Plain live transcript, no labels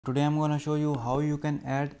Today I'm gonna show you how you can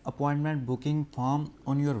add appointment booking form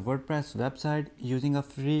on your WordPress website using a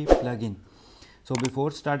free plugin. So before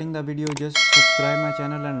starting the video, just subscribe my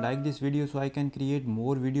channel and like this video so I can create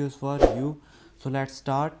more videos for you. So let's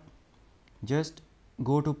start. Just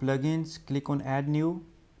go to plugins, click on add new.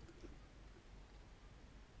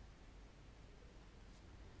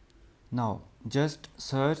 Now just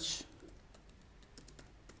search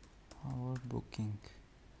our booking.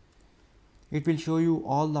 It will show you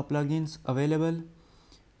all the plugins available,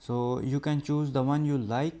 so you can choose the one you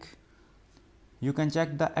like. You can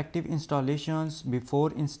check the active installations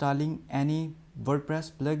before installing any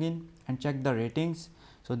WordPress plugin and check the ratings.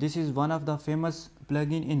 So this is one of the famous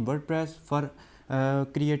plugin in WordPress for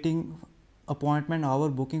creating appointment hour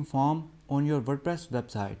booking form on your WordPress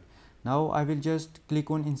website. Now I will just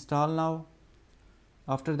click on install now.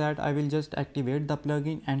 After that I will just activate the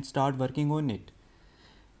plugin and start working on it.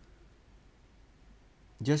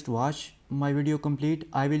 Just watch my video complete.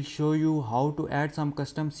 I will show you how to add some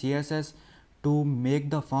custom CSS to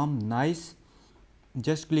make the form nice.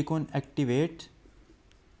 Just click on activate.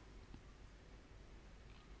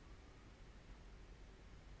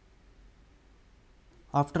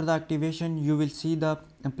 After the activation, you will see the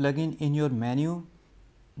plugin in your menu.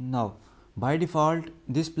 Now by default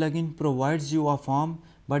this plugin provides you a form,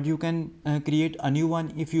 but you can create a new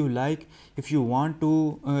one if you like. If you want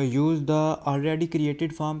to use the already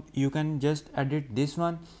created form, you can just edit this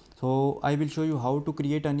one. So I will show you how to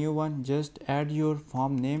create a new one. Just add your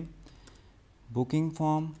form name, booking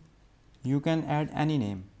form. You can add any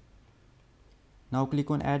name. Now click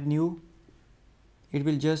on add new. It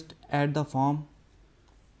will just add the form.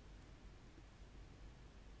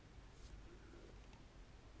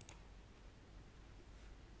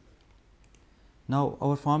 Now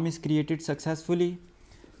our form is created successfully.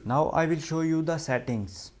 Now I will show you the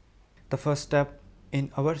settings. The first step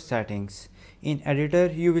in our settings. In editor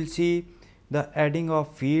you will see the adding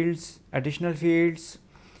of fields, additional fields,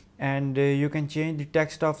 and you can change the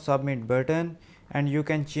text of submit button, and you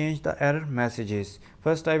can change the error messages.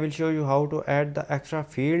 First I will show you how to add the extra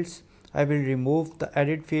fields. I will remove the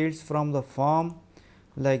edit fields from the form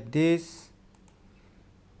like this.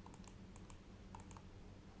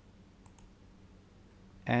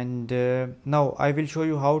 And now I will show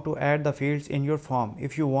you how to add the fields in your form.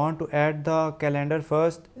 If you want to add the calendar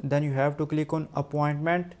first, then you have to click on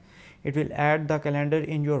appointment. It will add the calendar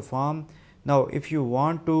in your form. Now if you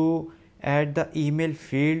want to add the email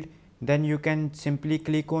field, then you can simply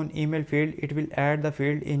click on email field. It will add the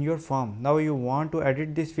field in your form. Now you want to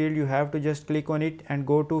edit this field, you have to just click on it and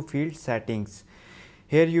go to field settings.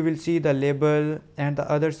 Here you will see the label and the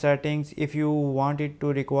other settings. If you want it to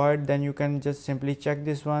required, then you can just simply check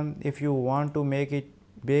this one. If you want to make it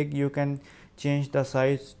big, you can change the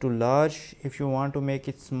size to large. If you want to make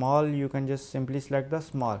it small, you can just simply select the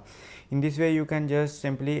small. In this way you can just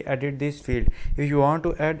simply edit this field. If you want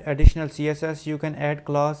to add additional CSS, you can add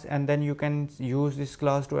class, and then you can use this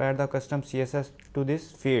class to add the custom CSS to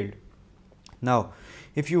this field. Now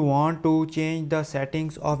if you want to change the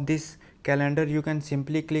settings of this calendar, you can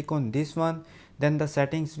simply click on this one. Then the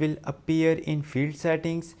settings will appear in field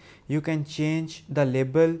settings. You can change the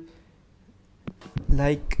label,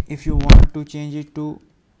 like if you want to change it to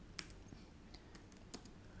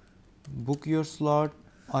book your slot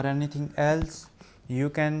or anything else,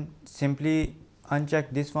 you can simply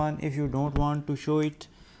uncheck this one if you don't want to show it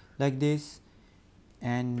like this.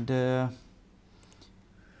 And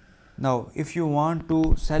now if you want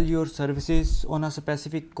to sell your services on a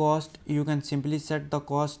specific cost, you can simply set the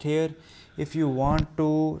cost here. If you want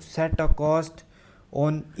to set a cost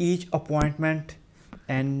on each appointment,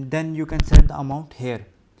 and then you can set the amount here.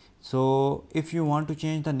 So if you want to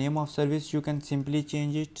change the name of service, you can simply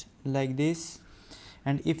change it like this.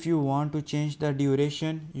 And if you want to change the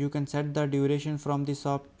duration, you can set the duration from this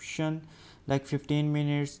option, like 15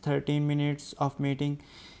 minutes, 13 minutes of meeting.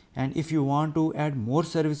 And if you want to add more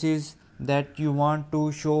services, that you want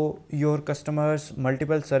to show your customers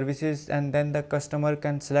multiple services, and then the customer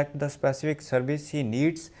can select the specific service he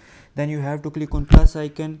needs, then you have to click on plus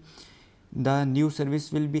icon. The new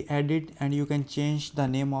service will be added, and you can change the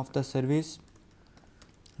name of the service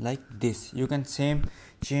like this. You can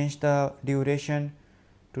change the duration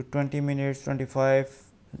to 20 minutes, 25,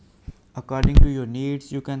 according to your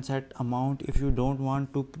needs. You can set amount. If you don't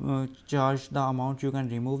want to charge the amount, you can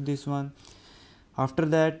remove this one. After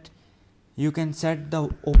that you can set the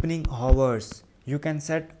opening hours. You can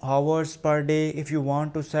set hours per day. If you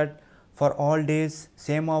want to set for all days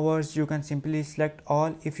same hours, you can simply select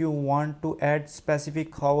all. If you want to add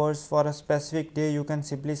specific hours for a specific day, you can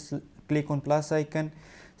simply click on plus icon,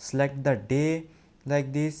 select the day,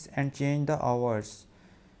 like this and change the hours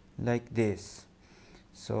like this.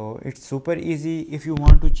 So it's super easy. If you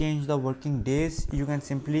want to change the working days, you can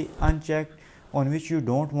simply uncheck on which you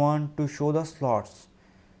don't want to show the slots.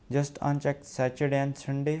 Just uncheck Saturday and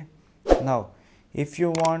Sunday. Now if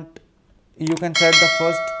you want, you can set the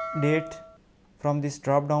first date from this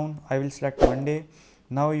drop down. I will select Monday.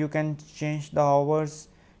 Now you can change the hours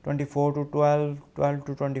 24 to 12, 12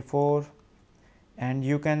 to 24, and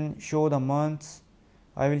you can show the months.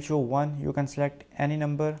 I will show 1. You can select any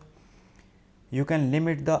number. You can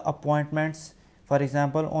limit the appointments. For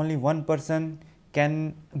example, only one person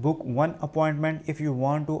can book one appointment. If you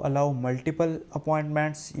want to allow multiple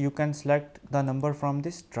appointments, you can select the number from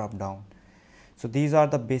this drop down. So these are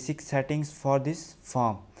the basic settings for this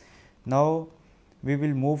form. Now we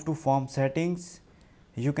will move to form settings.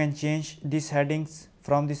 You can change these headings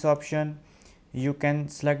from this option. You can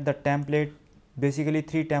select the template. Basically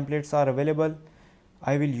 3 templates are available.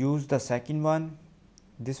 I will use the second one,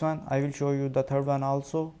 this one. I will show you the third one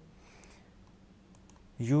also.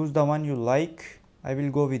 Use the one you like. I will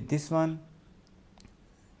go with this one,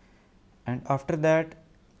 and after that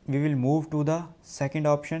we will move to the second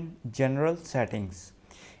option, general settings.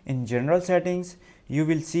 In general settings, you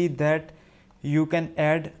will see that you can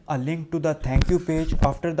add a link to the thank you page.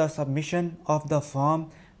 After the submission of the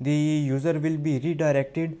form, the user will be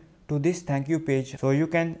redirected to this thank you page. So you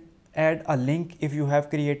can add a link if you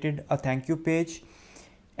have created a thank you page,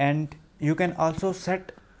 and you can also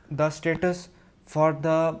set the status for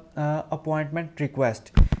the appointment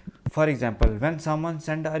request. For example, when someone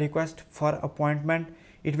send a request for appointment,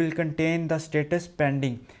 it will contain the status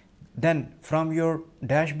pending. Then from your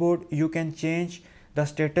dashboard you can change the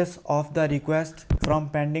status of the request from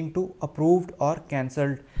pending to approved or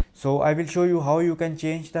cancelled. So I will show you how you can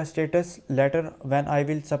change the status later when I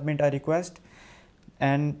will submit a request,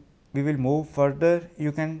 and we will move further.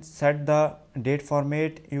 You can set the date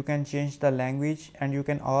format, you can change the language, and you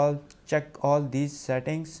can all check all these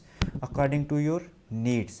settings according to your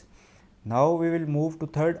needs. Now we will move to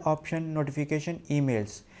third option, notification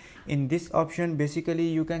emails. In this option, basically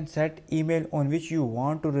you can set email on which you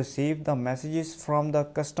want to receive the messages from the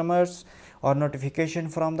customers or notification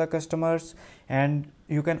from the customers, and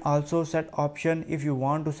you can also set option if you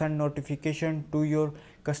want to send notification to your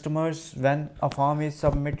customers when a form is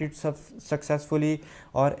submitted successfully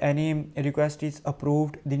or any request is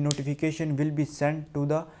approved. The notification will be sent to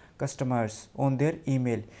the customers on their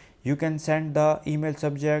email. You can send the email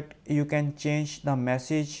subject, you can change the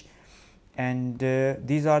message, and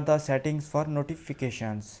these are the settings for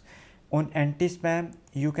notifications. On anti-spam,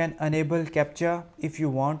 you can enable captcha. If you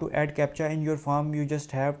want to add captcha in your form, you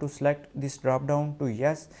just have to select this drop down to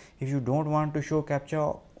yes. If you don't want to show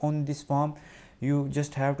captcha on this form, you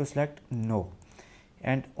just have to select no.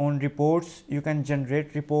 And on reports, you can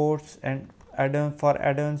generate reports, and for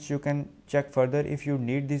add-ons you can check further if you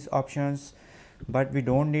need these options, but we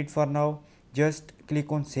don't need for now. Just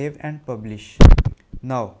click on save and publish.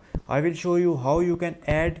 Now I will show you how you can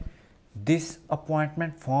add this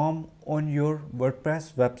appointment form on your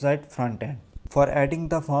WordPress website front end. For adding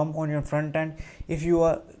the form on your front end, if you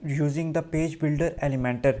are using the page builder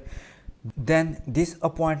Elementor, then this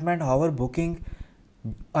appointment hour booking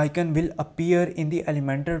icon will appear in the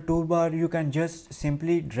Elementor toolbar. You can just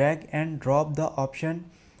simply drag and drop the option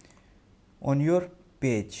on your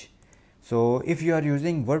page. So if you are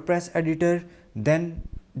using WordPress editor, then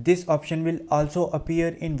this option will also appear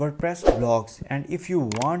in WordPress blogs. And if you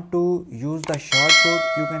want to use the shortcode,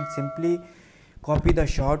 you can simply copy the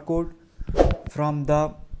shortcode from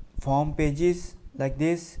the form pages like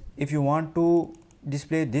this. If you want to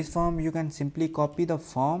display this form, you can simply copy the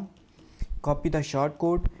form, copy the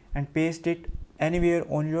shortcode, and paste it anywhere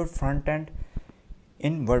on your front end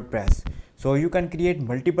in WordPress. So you can create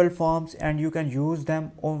multiple forms and you can use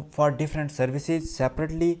them for different services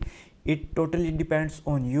separately. It totally depends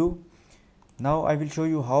on you. Now I will show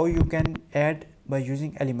you how you can add by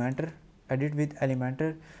using Elementor, edit with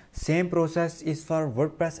Elementor. Same process is for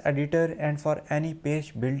WordPress editor and for any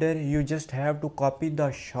page builder. You just have to copy the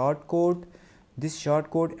shortcode, this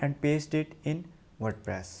shortcode, and paste it in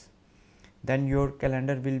WordPress. Then your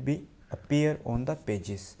calendar will be appear on the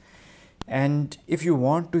pages. And if you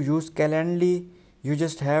want to use Calendly, you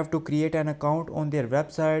just have to create an account on their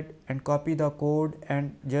website and copy the code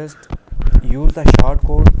and just use the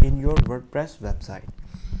shortcode in your WordPress website.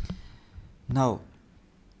 Now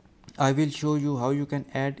I will show you how you can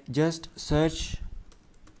add. Just search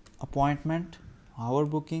appointment hour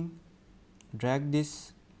booking, drag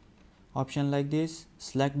this option like this,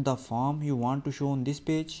 select the form you want to show on this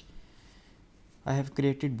page. I have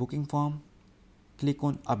created booking form, click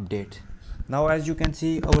on update. Now as you can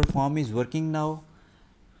see, our form is working now.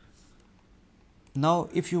 Now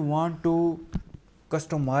if you want to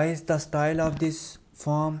customize the style of this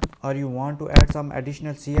form, or you want to add some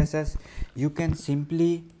additional CSS, you can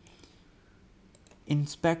simply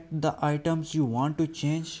inspect the items you want to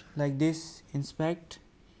change like this. Inspect,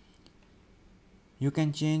 you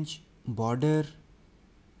can change border,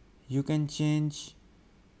 you can change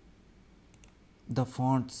the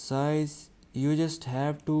font size. You just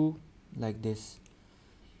have to like this,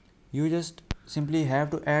 you just simply have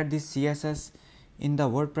to add this CSS in the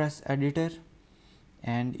WordPress editor.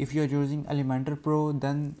 And if you are using Elementor Pro,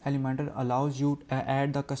 then Elementor allows you to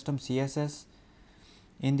add the custom CSS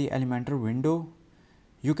in the Elementor window.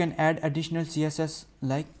 You can add additional CSS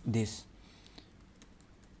like this: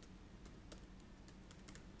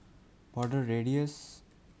 border radius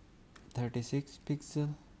 36 pixel,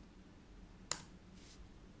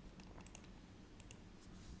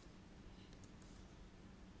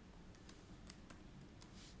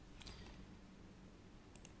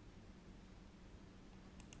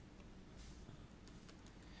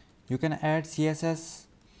 you can add CSS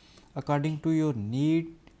according to your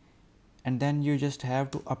need, and then you just have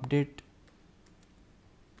to update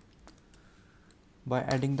by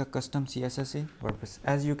adding the custom CSS in WordPress.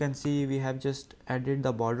 As you can see, we have just added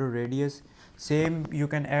the border radius. Same, you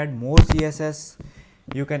can add more CSS,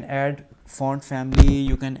 you can add font family,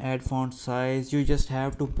 you can add font size. You just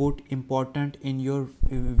have to put important in your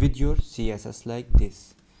with your CSS like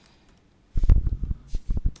this.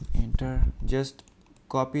 Enter, just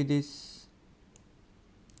copy this,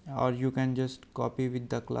 or you can just copy with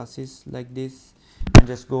the classes like this, and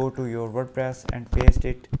just go to your WordPress and paste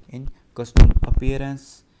it in custom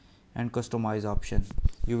appearance and customize option.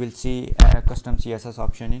 You will see a custom CSS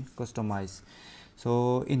option in customize.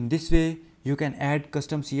 So in this way you can add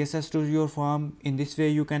custom CSS to your form. In this way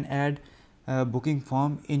you can add a booking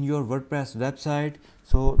form in your WordPress website.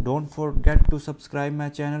 So don't forget to subscribe my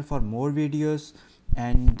channel for more videos,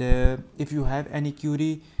 and if you have any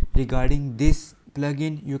query regarding this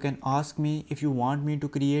plugin, you can ask me. If you want me to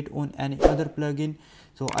create on any other plugin,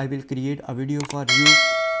 so I will create a video for you.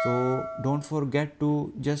 So don't forget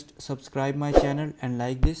to just subscribe my channel and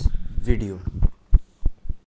like this video.